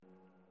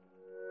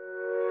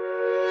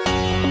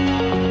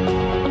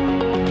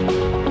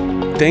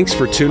Thanks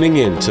for tuning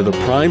in to the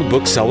Prime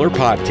Bookseller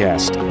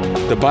Podcast,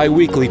 the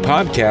bi-weekly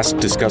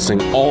podcast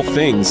discussing all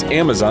things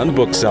Amazon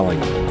bookselling.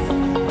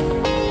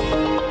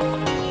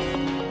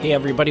 Hey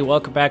everybody,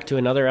 welcome back to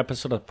another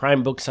episode of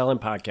Prime Bookselling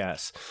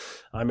Podcast.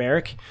 I'm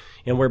Eric,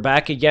 and we're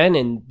back again,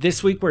 and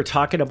this week we're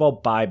talking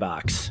about buy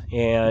box.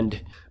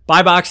 And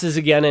buy box is,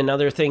 again,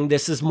 another thing.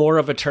 This is more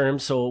of a term,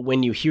 so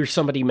when you hear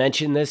somebody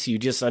mention this, you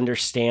just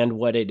understand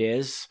what it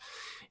is.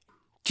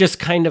 Just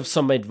kind of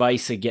some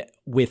advice again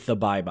with the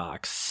buy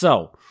box.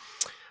 So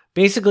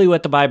basically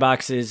what the buy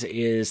box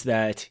is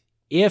that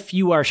if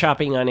you are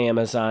shopping on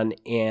Amazon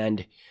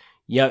and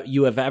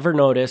you have ever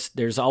noticed,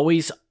 there's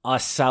always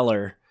a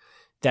seller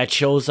that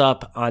shows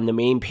up on the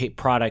main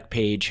product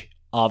page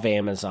of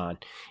Amazon.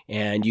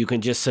 And you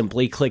can just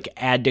simply click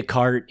add to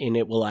cart and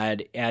it will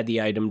add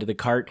the item to the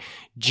cart.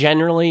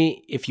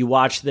 Generally, if you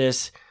watch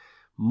this,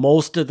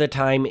 most of the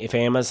time, if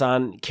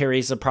Amazon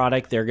carries a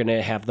product, they're going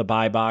to have the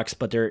buy box,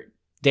 but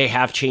they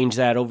have changed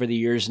that over the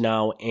years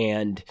now,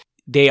 and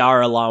there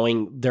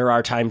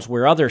are times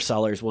where other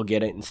sellers will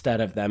get it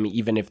instead of them,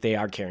 even if they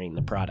are carrying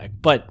the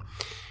product. But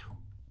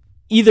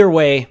either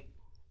way,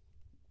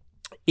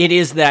 it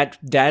is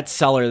that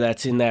seller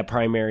that's in that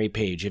primary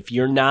page. If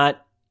you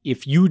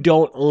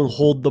don't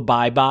hold the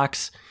buy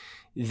box,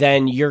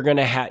 then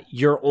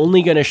you're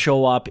only going to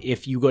show up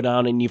if you go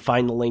down and you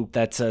find the link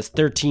that says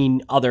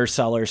 13 other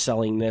sellers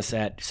selling this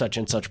at such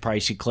and such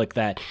price. You click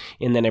that,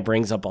 and then it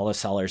brings up all the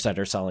sellers that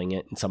are selling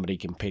it, and somebody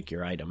can pick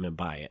your item and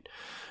buy it.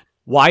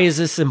 Why is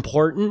this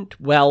important?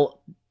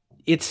 Well,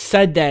 it's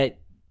said that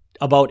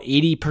about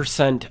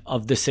 80%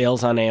 of the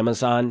sales on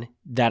Amazon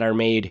that are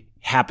made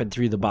happen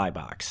through the buy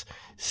box.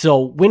 So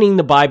winning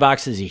the buy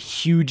box is a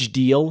huge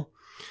deal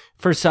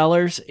for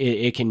sellers.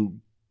 It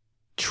can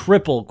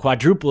triple,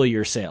 quadruple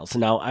your sales.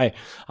 Now, I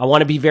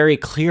want to be very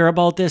clear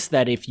about this,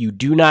 that if you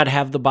do not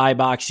have the buy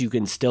box, you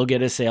can still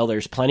get a sale.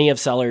 There's plenty of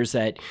sellers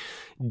that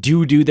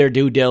do their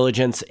due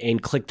diligence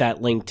and click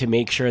that link to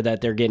make sure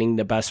that they're getting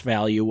the best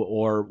value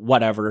or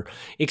whatever,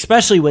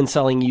 especially when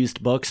selling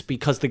used books,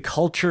 because the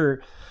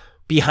culture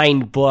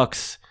behind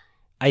books,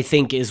 I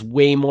think, is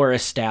way more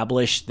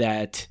established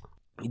that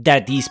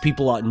these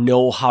people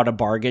know how to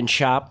bargain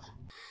shop.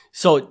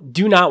 So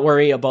do not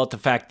worry about the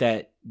fact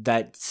that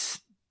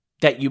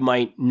you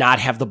might not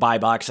have the buy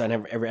box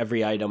on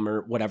every item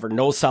or whatever.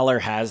 No seller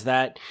has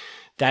that.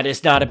 That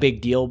is not a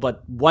big deal.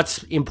 But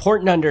what's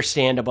important to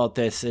understand about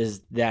this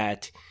is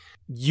that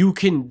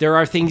there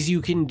are things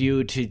you can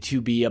do to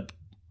be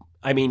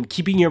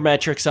keeping your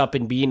metrics up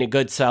and being a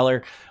good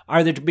seller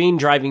are the main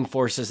driving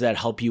forces that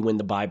help you win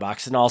the buy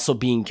box, and also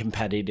being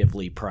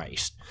competitively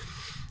priced.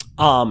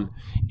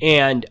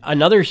 And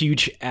another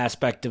huge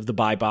aspect of the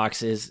buy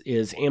box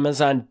is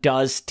Amazon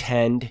does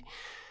tend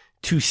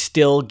to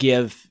still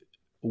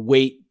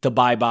weight the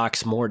buy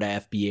box more to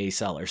FBA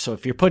sellers. So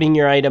if you're putting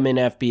your item in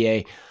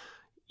FBA,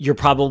 you're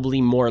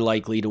probably more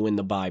likely to win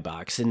the buy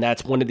box. And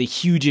that's one of the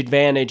huge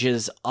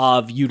advantages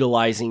of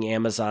utilizing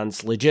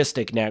Amazon's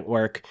logistic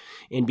network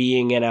and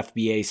being an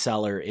FBA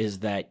seller, is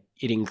that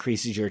it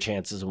increases your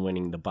chances of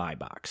winning the buy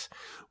box.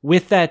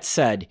 With that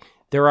said,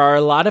 there are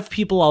a lot of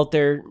people out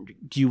there.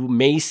 You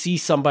may see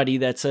somebody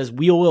that says,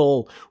 we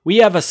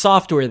have a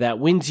software that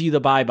wins you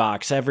the buy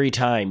box every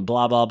time,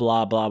 blah, blah,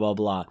 blah, blah, blah,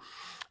 blah.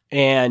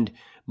 And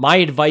my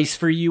advice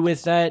for you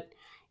with that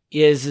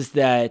is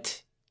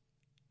that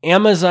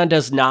Amazon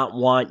does not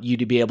want you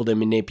to be able to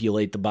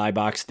manipulate the buy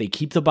box. They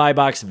keep the buy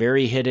box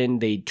very hidden.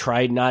 They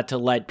try not to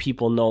let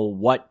people know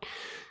what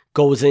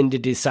goes into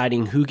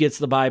deciding who gets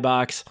the buy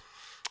box.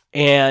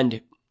 And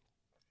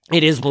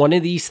it is one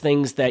of these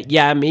things that,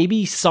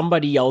 maybe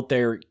somebody out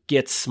there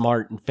gets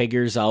smart and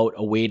figures out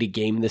a way to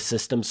game the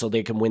system so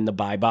they can win the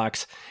buy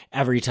box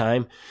every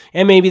time.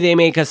 And maybe they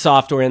make a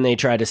software and they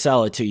try to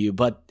sell it to you.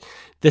 But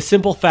the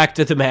simple fact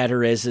of the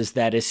matter is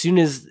that as soon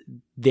as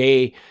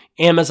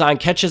Amazon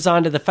catches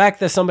on to the fact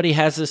that somebody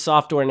has this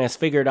software and has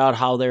figured out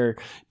how they're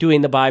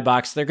doing the buy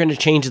box, they're going to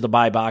change the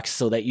buy box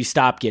so that you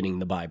stop getting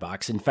the buy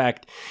box. In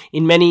fact,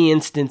 in many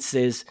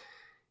instances,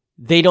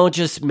 they don't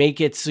just make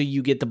it so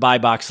you get the buy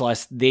box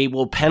less. They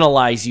will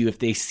penalize you if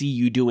they see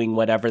you doing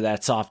whatever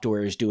that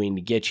software is doing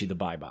to get you the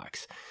buy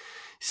box.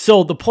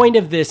 So the point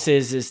of this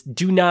is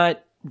do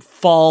not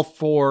fall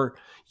for...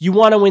 You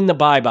want to win the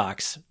buy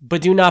box,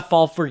 but do not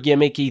fall for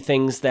gimmicky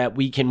things that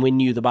we can win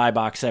you the buy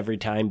box every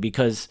time,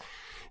 because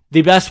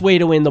the best way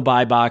to win the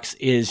buy box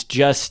is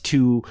just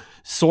to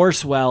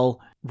source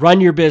well,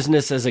 run your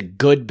business as a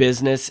good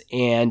business,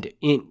 and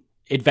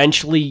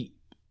eventually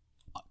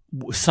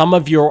some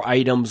of your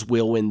items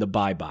will win the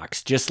buy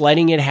box. Just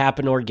letting it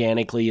happen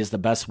organically is the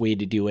best way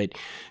to do it.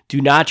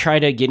 Do not try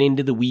to get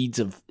into the weeds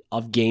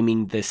of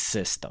gaming this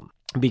system,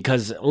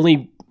 because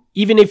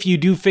even if you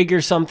do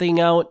figure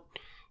something out,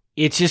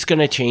 it's just going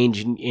to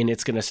change and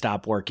it's going to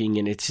stop working.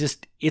 And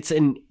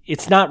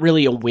it's not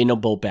really a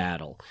winnable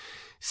battle.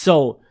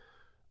 So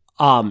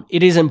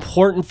it is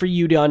important for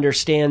you to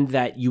understand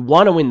that you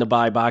want to win the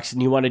buy box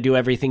and you want to do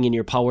everything in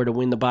your power to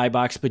win the buy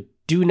box, but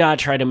do not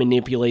try to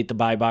manipulate the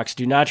buy box.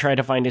 Do not try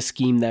to find a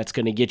scheme that's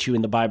going to get you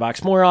in the buy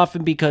box more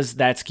often, because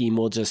that scheme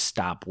will just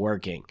stop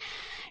working.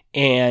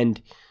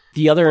 And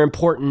the other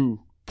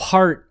important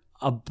part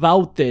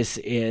about this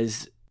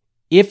is,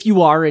 if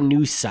you are a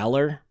new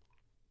seller,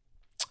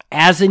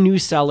 as a new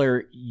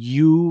seller,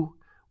 you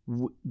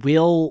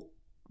will,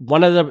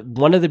 one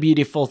of the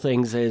beautiful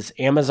things is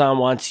Amazon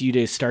wants you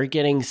to start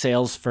getting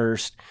sales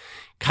first,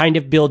 kind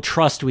of build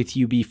trust with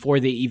you before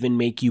they even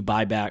make you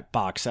buy back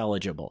box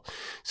eligible.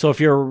 So if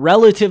you're a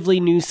relatively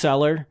new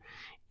seller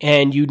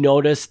and you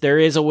notice, there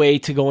is a way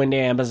to go into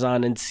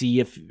Amazon and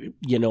see if,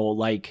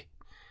 like,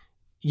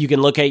 you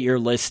can look at your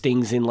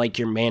listings in like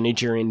your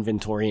manager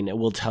inventory, and it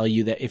will tell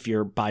you that if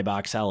you're buy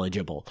box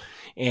eligible.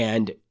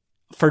 And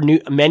for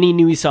many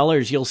new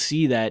sellers, you'll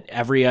see that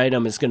every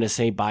item is going to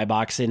say buy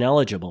box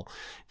ineligible.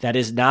 That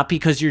is not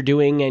because you're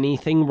doing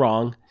anything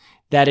wrong.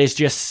 That is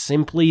just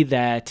simply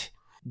that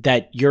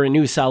you're a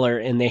new seller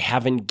and they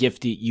haven't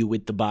gifted you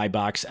with the buy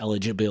box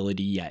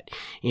eligibility yet.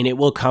 And it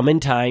will come in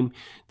time.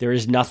 There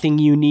is nothing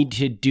you need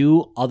to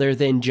do other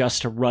than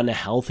just to run a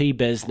healthy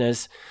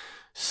business,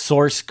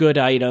 source good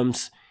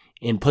items,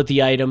 and put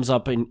the items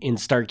up and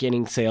start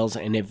getting sales,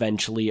 and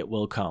eventually it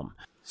will come.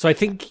 So I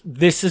think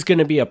this is going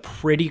to be a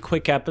pretty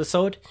quick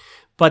episode,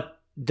 but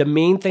the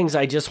main things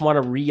I just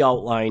want to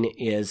re-outline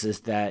is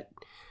that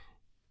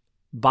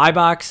buy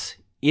box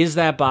is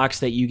that box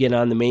that you get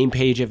on the main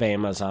page of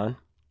Amazon.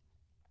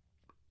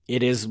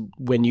 It is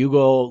when you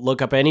go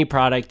look up any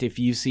product, if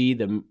you see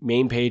the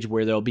main page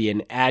where there'll be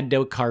an add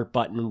to cart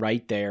button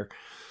right there,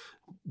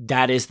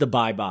 that is the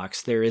buy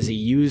box. There is a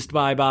used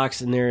buy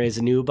box and there is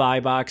a new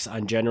buy box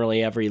on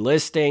generally every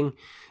listing.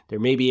 There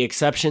may be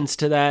exceptions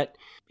to that.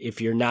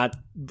 If you're not,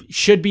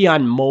 should be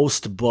on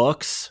most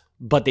books,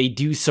 but they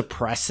do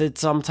suppress it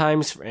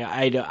sometimes.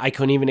 I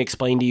couldn't even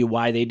explain to you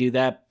why they do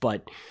that,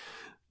 but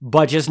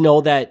just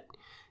know that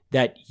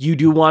you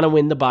do want to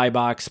win the buy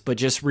box, but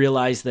just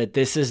realize that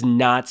this is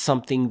not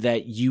something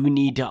that you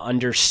need to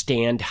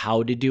understand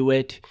how to do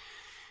it.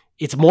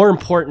 It's more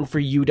important for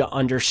you to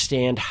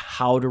understand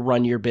how to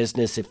run your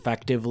business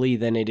effectively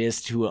than it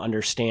is to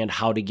understand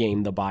how to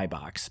game the buy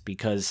box,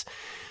 because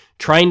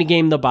trying to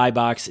game the buy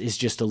box is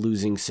just a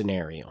losing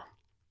scenario.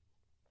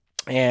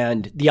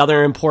 And the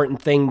other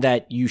important thing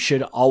that you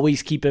should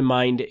always keep in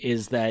mind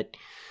is that,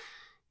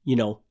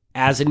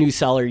 as a new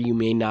seller, you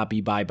may not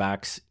be buy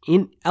box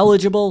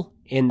eligible,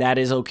 and that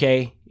is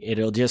okay.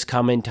 It'll just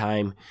come in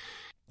time,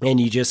 and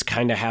you just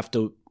kind of have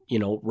to,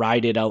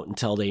 ride it out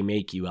until they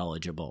make you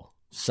eligible.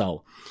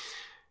 So,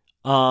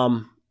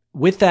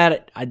 with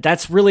that,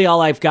 that's really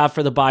all I've got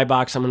for the buy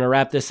box. I'm going to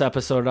wrap this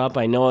episode up.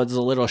 I know it's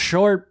a little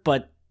short,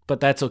 but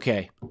that's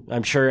okay.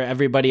 I'm sure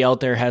everybody out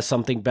there has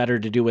something better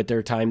to do with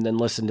their time than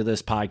listen to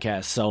this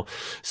podcast. So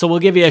we'll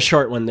give you a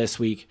short one this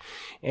week.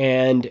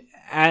 And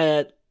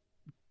as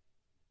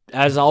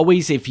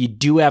always, if you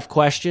do have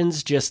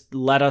questions, just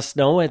let us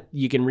know.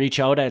 You can reach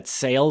out at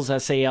sales,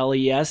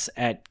 SALES,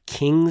 at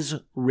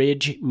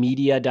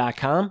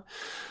kingsridgemedia.com.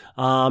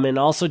 And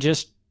also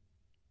just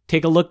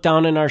take a look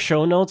down in our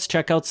show notes.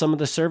 Check out some of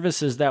the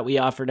services that we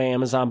offer to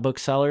Amazon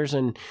booksellers.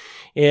 And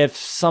if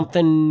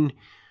something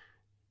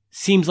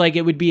seems like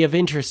it would be of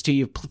interest to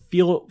you,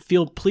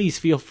 please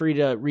feel free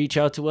to reach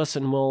out to us,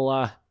 and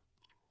we'll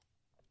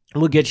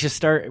get you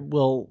started.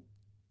 We'll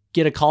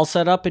get a call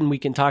set up and we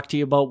can talk to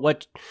you about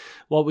what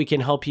we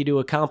can help you to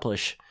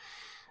accomplish.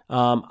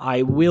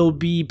 I will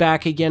be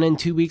back again in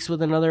 2 weeks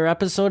with another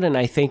episode, and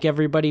I thank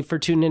everybody for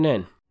tuning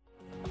in.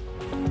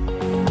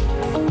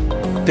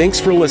 Thanks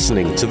for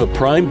listening to the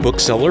Prime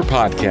Bookseller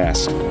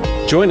Podcast.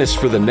 Join us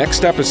for the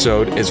next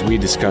episode as we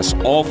discuss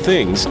all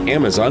things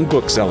Amazon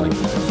bookselling.